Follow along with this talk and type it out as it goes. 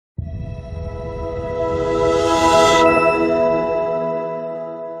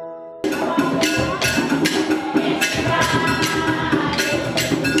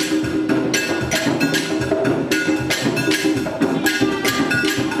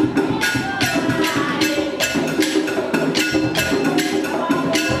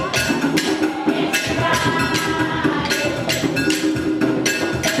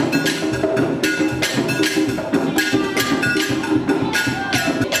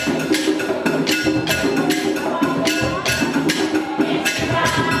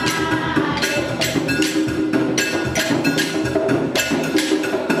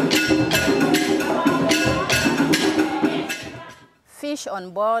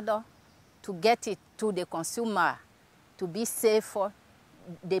on board to get it to the consumer, to be safe.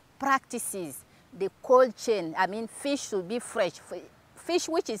 The practices, the cold chain, I mean, fish should be fresh. Fish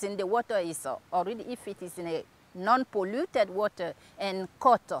which is in the water is already, if it is in a non-polluted water and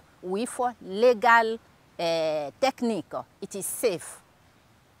caught with legal technique, it is safe.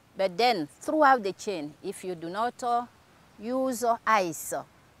 But then throughout the chain, if you do not use ice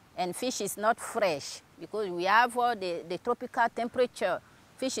and fish is not fresh, because we have the tropical temperature,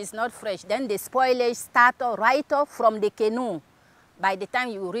 fish is not fresh, then the spoilage starts right from the canoe. By the time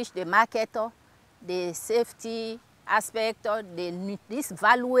you reach the market, the safety aspect, this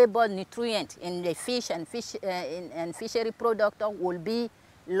valuable nutrient in the fish and fishery product will be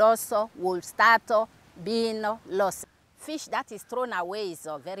lost, will start being lost. Fish that is thrown away is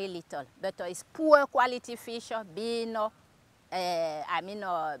very little, but it's poor quality fish being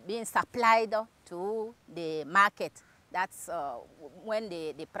being supplied to the market. That's when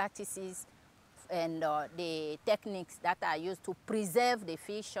the practices and the techniques that are used to preserve the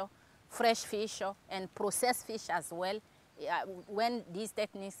fish, fresh fish, and processed fish as well, when these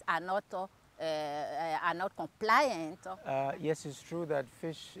techniques are not compliant. Yes, it's true that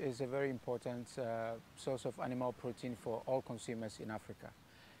fish is a very important source of animal protein for all consumers in Africa.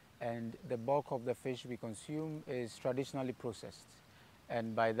 And the bulk of the fish we consume is traditionally processed.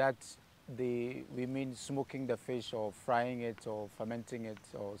 And by that, we mean smoking the fish or frying it or fermenting it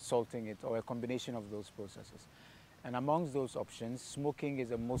or salting it or a combination of those processes. And amongst those options, smoking is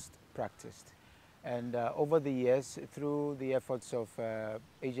the most practiced. And over the years, through the efforts of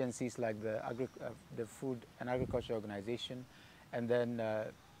agencies like the Food and Agriculture Organization and then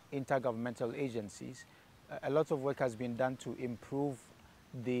intergovernmental agencies, a lot of work has been done to improve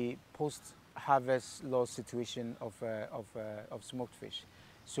the post-harvest loss situation of smoked fish.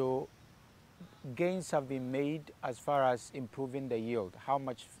 So gains have been made as far as improving the yield, how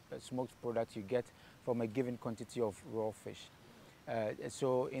much smoked product you get from a given quantity of raw fish.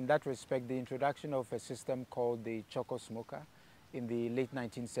 So in that respect, the introduction of a system called the Choco Smoker in the late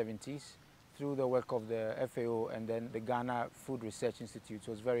 1970s through the work of the FAO and then the Ghana Food Research Institute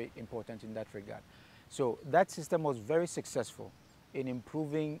was very important in that regard. So that system was very successful in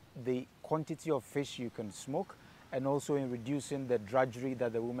improving the quantity of fish you can smoke and also in reducing the drudgery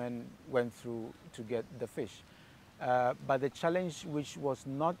that the women went through to get the fish. But the challenge, which was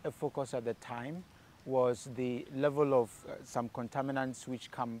not a focus at the time, was the level of some contaminants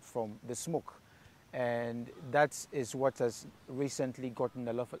which come from the smoke. And that is what has recently gotten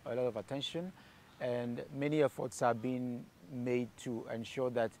a lot of attention, and many efforts are being made to ensure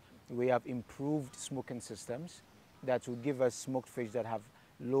that we have improved smoking systems that will give us smoked fish that have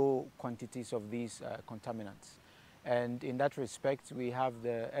low quantities of these contaminants. And in that respect, we have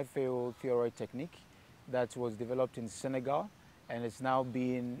the FAO-Thiaroye Technique that was developed in Senegal and is now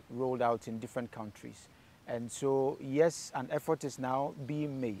being rolled out in different countries. And so, yes, an effort is now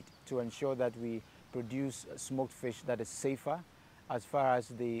being made to ensure that we produce smoked fish that is safer as far as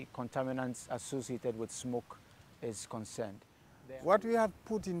the contaminants associated with smoke is concerned. What we have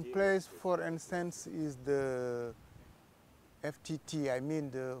put in place, for instance, is the FTT, I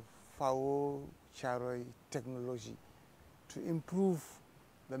mean the FAO-Thiaroye technology, to improve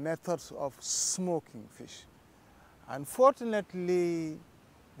the methods of smoking fish. Unfortunately,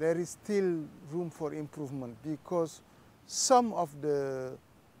 there is still room for improvement because some of the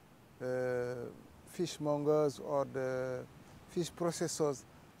fishmongers or the fish processors,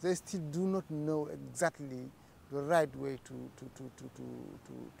 they still do not know exactly the right way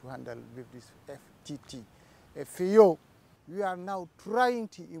to handle with this FTT. FAO, we are now trying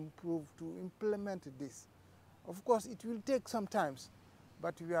to improve, to implement this. Of course, it will take some time,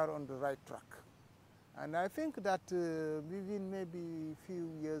 but we are on the right track. And I think that within maybe a few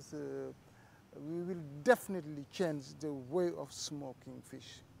years, we will definitely change the way of smoking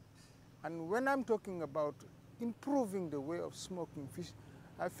fish. And when I'm talking about improving the way of smoking fish,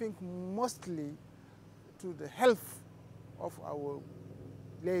 I think mostly to the health of our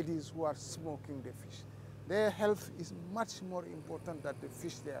ladies who are smoking the fish. Their health is much more important than the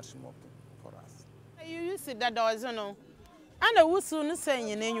fish they are smoking for us. You used to that dozen, and I was soon saying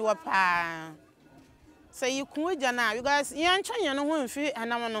in your pa. Say you could now, you guys, young China won't fit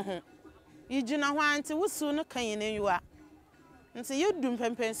and I'm on home. You do not want to soon can you are. And so you do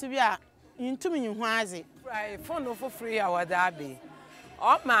Pensivia into me, you was it. Right, phone for free hour derby.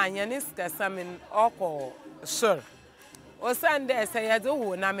 All man, Yaniska, summon or sir. Or Sunday, say I do,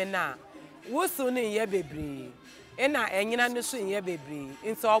 Namina. Wo soon in ye baby. And I ain't understood ye baby.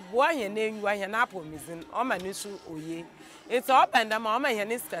 It's all boy and name you are an apple missing, or my nisu, oh ye. It's all and a mamma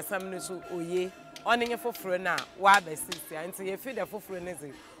Yaniska, some nisu, oh ye. ɔne nye foforo na wa ba sisi anti ye fi de foforo ne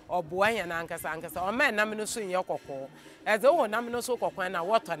zi oboa nya na ankasa o men nam no so nye kokko e ze wo nam no so kokko na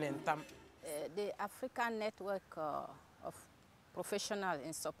water ne ntam. The African Network of Professionals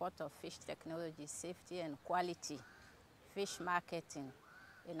in Support of Fish Technology, Safety and Quality Fish Marketing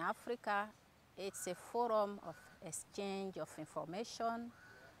in Africa, it's a forum of exchange of information,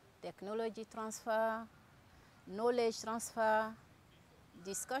 technology transfer, knowledge transfer,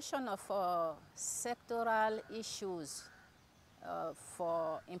 discussion of sectoral issues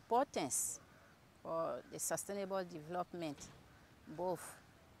for importance for the sustainable development, both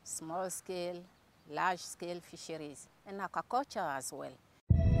small-scale, large-scale fisheries, and aquaculture as well.